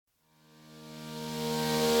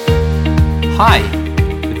Hi!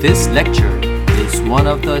 This lecture is one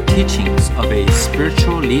of the teachings of a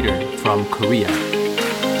spiritual leader from Korea,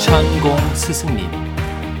 Cheon-gong 스승님,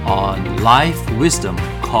 on life wisdom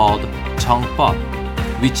called 정법,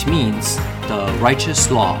 which means the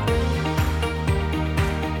righteous law.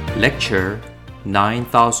 Lecture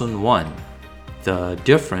 9001, The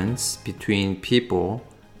Difference Between People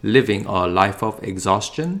Living a Life of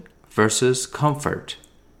Exhaustion versus Comfort,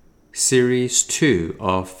 Series 2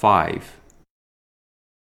 of 5.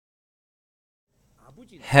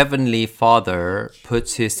 Heavenly Father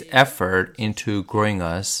puts His effort into growing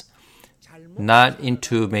us, not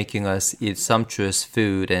into making us eat sumptuous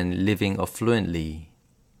food and living affluently.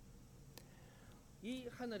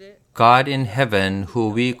 God in heaven, who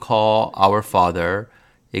we call our Father,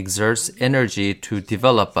 exerts energy to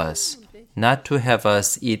develop us, not to have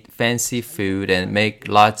us eat fancy food and make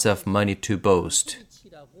lots of money to boast.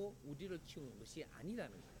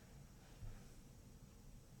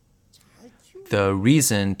 The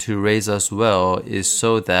reason to raise us well is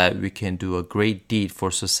so that we can do a great deed for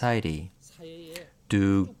society,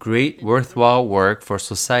 do great worthwhile work for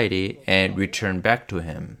society, and return back to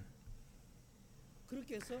Him.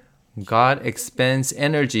 God expends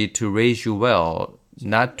energy to raise you well,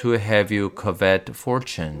 not to have you covet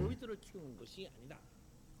fortune.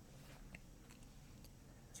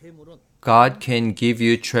 God can give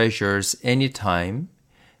you treasures anytime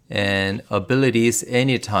and abilities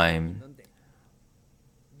anytime,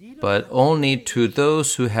 but only to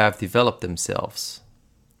those who have developed themselves.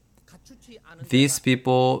 These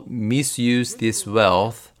people misuse this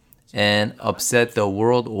wealth and upset the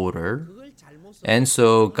world order, and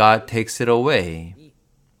so God takes it away.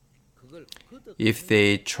 If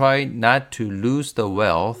they try not to lose the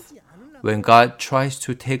wealth, when God tries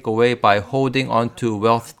to take away by holding on to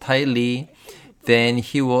wealth tightly, then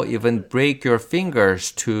He will even break your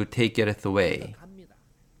fingers to take it away.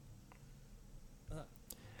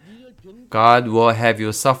 God will have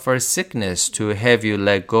you suffer sickness to have you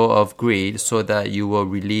let go of greed so that you will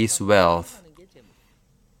release wealth.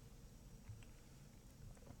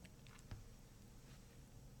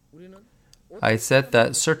 I said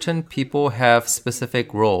that certain people have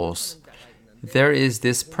specific roles. There is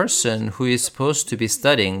this person who is supposed to be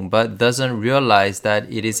studying but doesn't realize that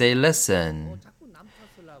it is a lesson.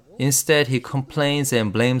 Instead, he complains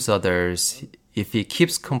and blames others. If he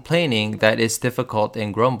keeps complaining that it's difficult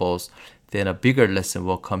and grumbles, then a bigger lesson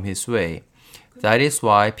will come his way. That is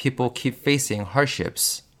why people keep facing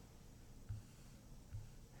hardships.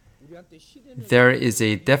 There is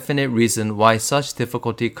a definite reason why such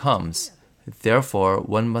difficulty comes. Therefore,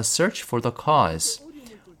 one must search for the cause.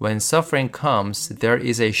 When suffering comes, there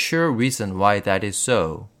is a sure reason why that is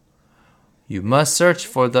so. You must search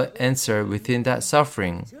for the answer within that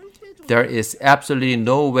suffering. There is absolutely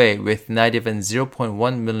no way, with not even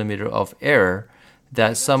 0.1 millimeter of error,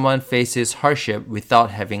 that someone faces hardship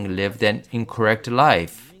without having lived an incorrect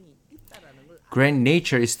life. Grand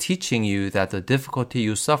nature is teaching you that the difficulty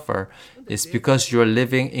you suffer is because you are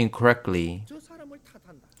living incorrectly.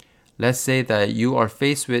 Let's say that you are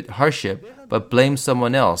faced with hardship but blame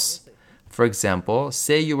someone else. For example,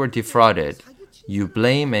 say you were defrauded. You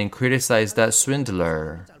blame and criticize that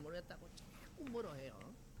swindler.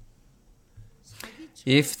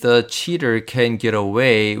 If the cheater can get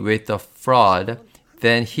away with the fraud,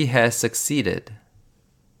 then he has succeeded.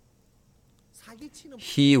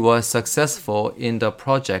 He was successful in the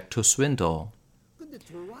project to swindle.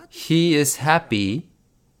 He is happy.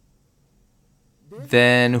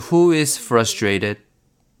 Then who is frustrated?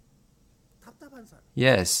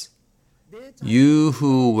 Yes, you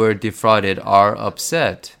who were defrauded are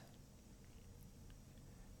upset.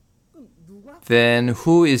 Then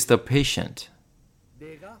who is the patient?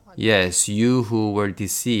 Yes, you who were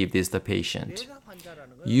deceived is the patient.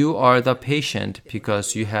 You are the patient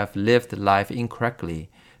because you have lived life incorrectly.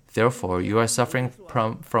 Therefore, you are suffering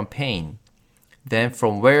from pain. Then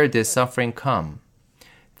from where did suffering come?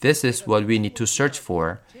 This is what we need to search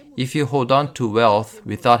for. If you hold on to wealth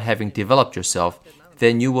without having developed yourself,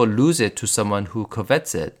 then you will lose it to someone who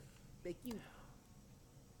covets it.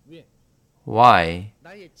 Why?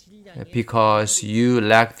 Because you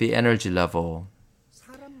lack the energy level.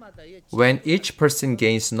 When each person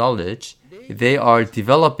gains knowledge, they are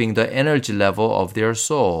developing the energy level of their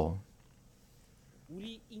soul.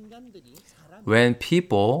 When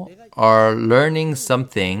people are learning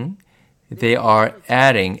something, they are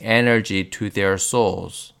adding energy to their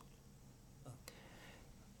souls.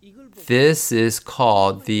 This is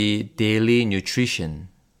called the daily nutrition.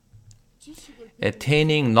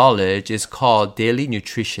 Attaining knowledge is called daily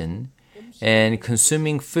nutrition and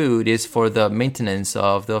consuming food is for the maintenance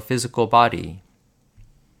of the physical body.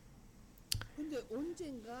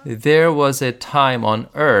 There was a time on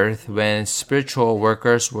earth when spiritual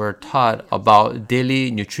workers were taught about daily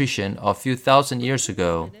nutrition a few thousand years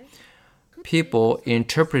ago. People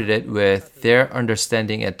interpreted it with their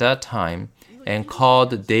understanding at that time and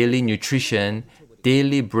called daily nutrition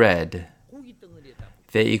daily bread.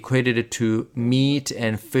 They equated it to meat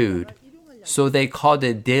and food. So they called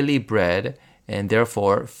it daily bread, and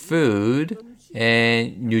therefore food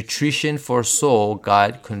and nutrition for soul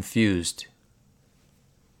got confused.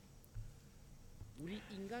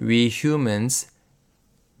 We humans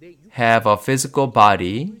have a physical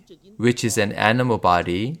body, which is an animal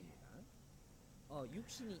body.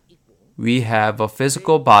 We have a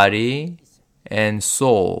physical body and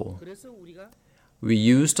soul. We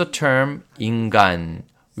use the term 인간,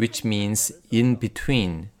 which means in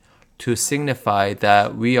between, to signify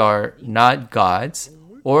that we are not gods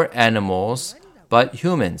or animals, but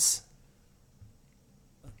humans.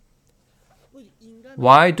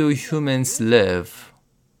 Why do humans live?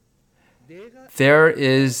 There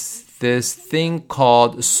is this thing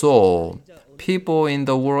called soul. People in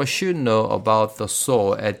the world should know about the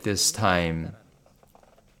soul at this time.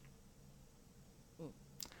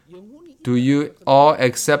 Do you all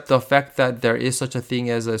accept the fact that there is such a thing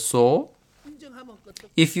as a soul?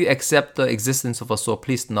 If you accept the existence of a soul,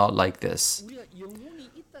 please nod like this.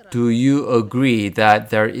 Do you agree that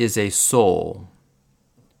there is a soul?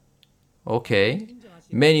 Okay.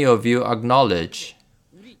 Many of you acknowledge.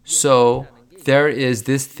 So, there is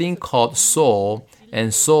this thing called soul,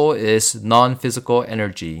 and soul is non-physical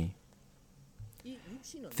energy.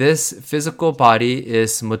 This physical body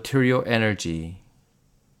is material energy.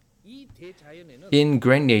 In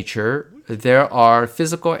great nature, there are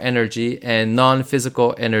physical energy and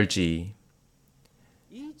non-physical energy.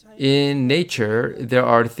 In nature, there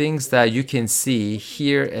are things that you can see,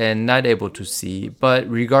 hear, and not able to see, but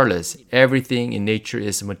regardless, everything in nature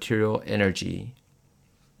is material energy.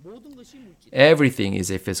 Everything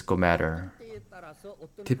is a physical matter.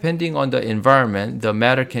 Depending on the environment, the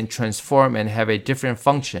matter can transform and have a different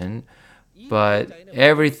function, but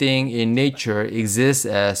everything in nature exists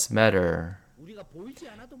as matter.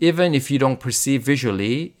 Even if you don't perceive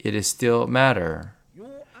visually, it is still matter.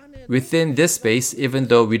 Within this space, even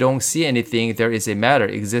though we don't see anything, there is a matter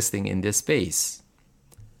existing in this space.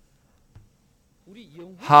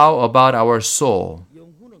 How about our soul?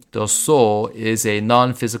 The soul is a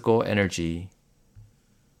non-physical energy.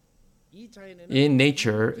 In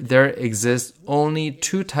nature, there exist only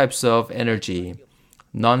two types of energy,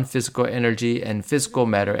 non-physical energy and physical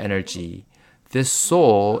matter energy. This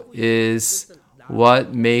soul is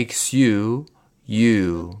what makes you,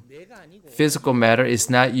 you. Physical matter is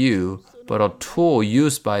not you, but a tool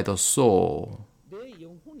used by the soul.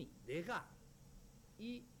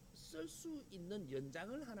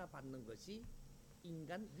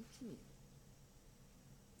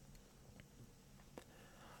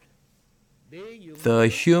 The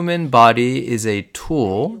human body is a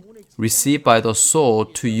tool received by the soul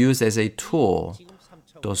to use as a tool.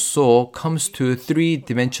 The soul comes to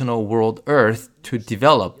three-dimensional world Earth to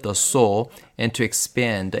develop the soul and to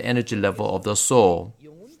expand the energy level of the soul.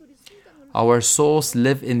 Our souls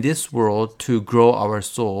live in this world to grow our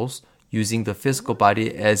souls using the physical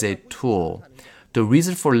body as a tool. The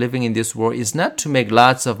reason for living in this world is not to make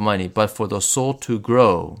lots of money, but for the soul to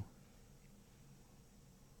grow.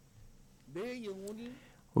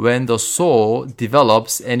 When the soul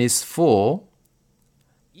develops and is full,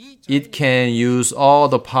 it can use all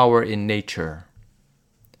the power in nature.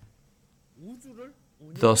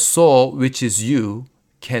 The soul, which is you,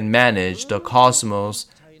 can manage the cosmos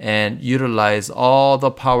and utilize all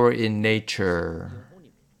the power in nature.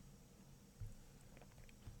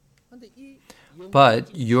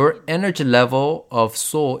 But your energy level of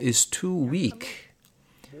soul is too weak.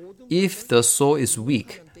 If the soul is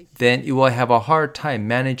weak, then it will have a hard time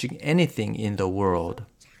managing anything in the world.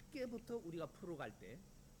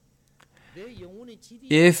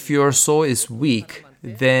 If your soul is weak,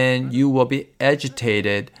 then you will be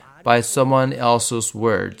agitated by someone else's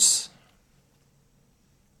words.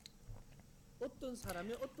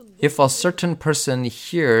 If a certain person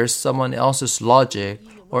hears someone else's logic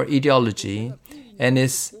or ideology and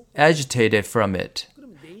is agitated from it,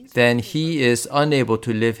 then he is unable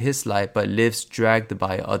to live his life but lives dragged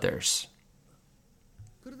by others.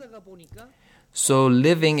 So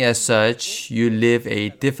living as such, you live a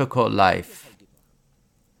difficult life.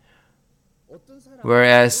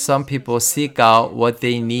 Whereas some people seek out what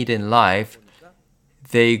they need in life,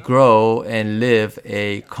 they grow and live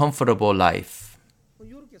a comfortable life.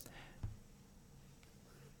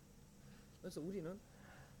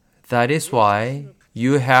 That is why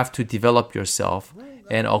you have to develop yourself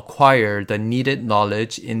and acquire the needed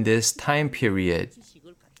knowledge in this time period.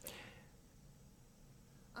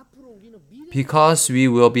 Because we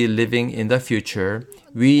will be living in the future,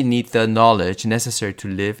 we need the knowledge necessary to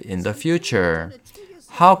live in the future.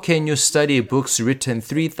 How can you study books written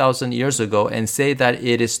 3,000 years ago and say that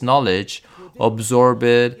it is knowledge, absorb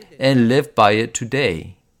it, and live by it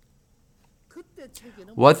today?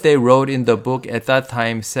 What they wrote in the book at that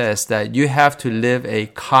time says that you have to live a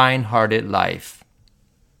kind-hearted life.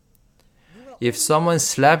 If someone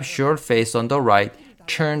slaps your face on the right,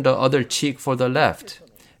 turn the other cheek for the left.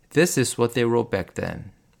 This is what they wrote back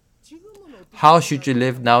then. How should you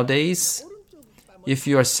live nowadays? If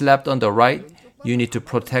you are slapped on the right, you need to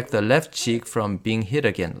protect the left cheek from being hit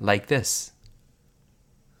again, like this.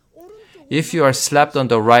 If you are slapped on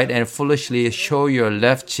the right and foolishly show your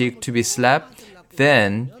left cheek to be slapped,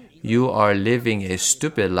 then you are living a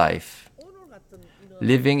stupid life.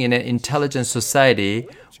 Living in an intelligent society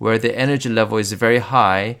where the energy level is very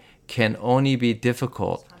high can only be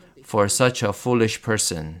difficult for such a foolish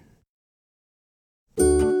person.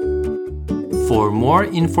 For more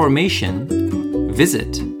information,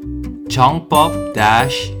 visit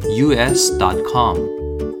정법-us.com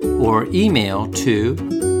or email to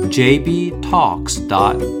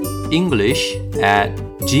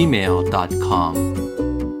jbtalks.english@gmail.com.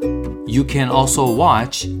 You can also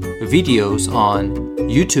watch videos on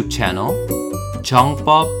YouTube channel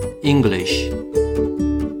정법 English.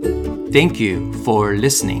 Thank you for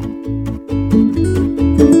listening.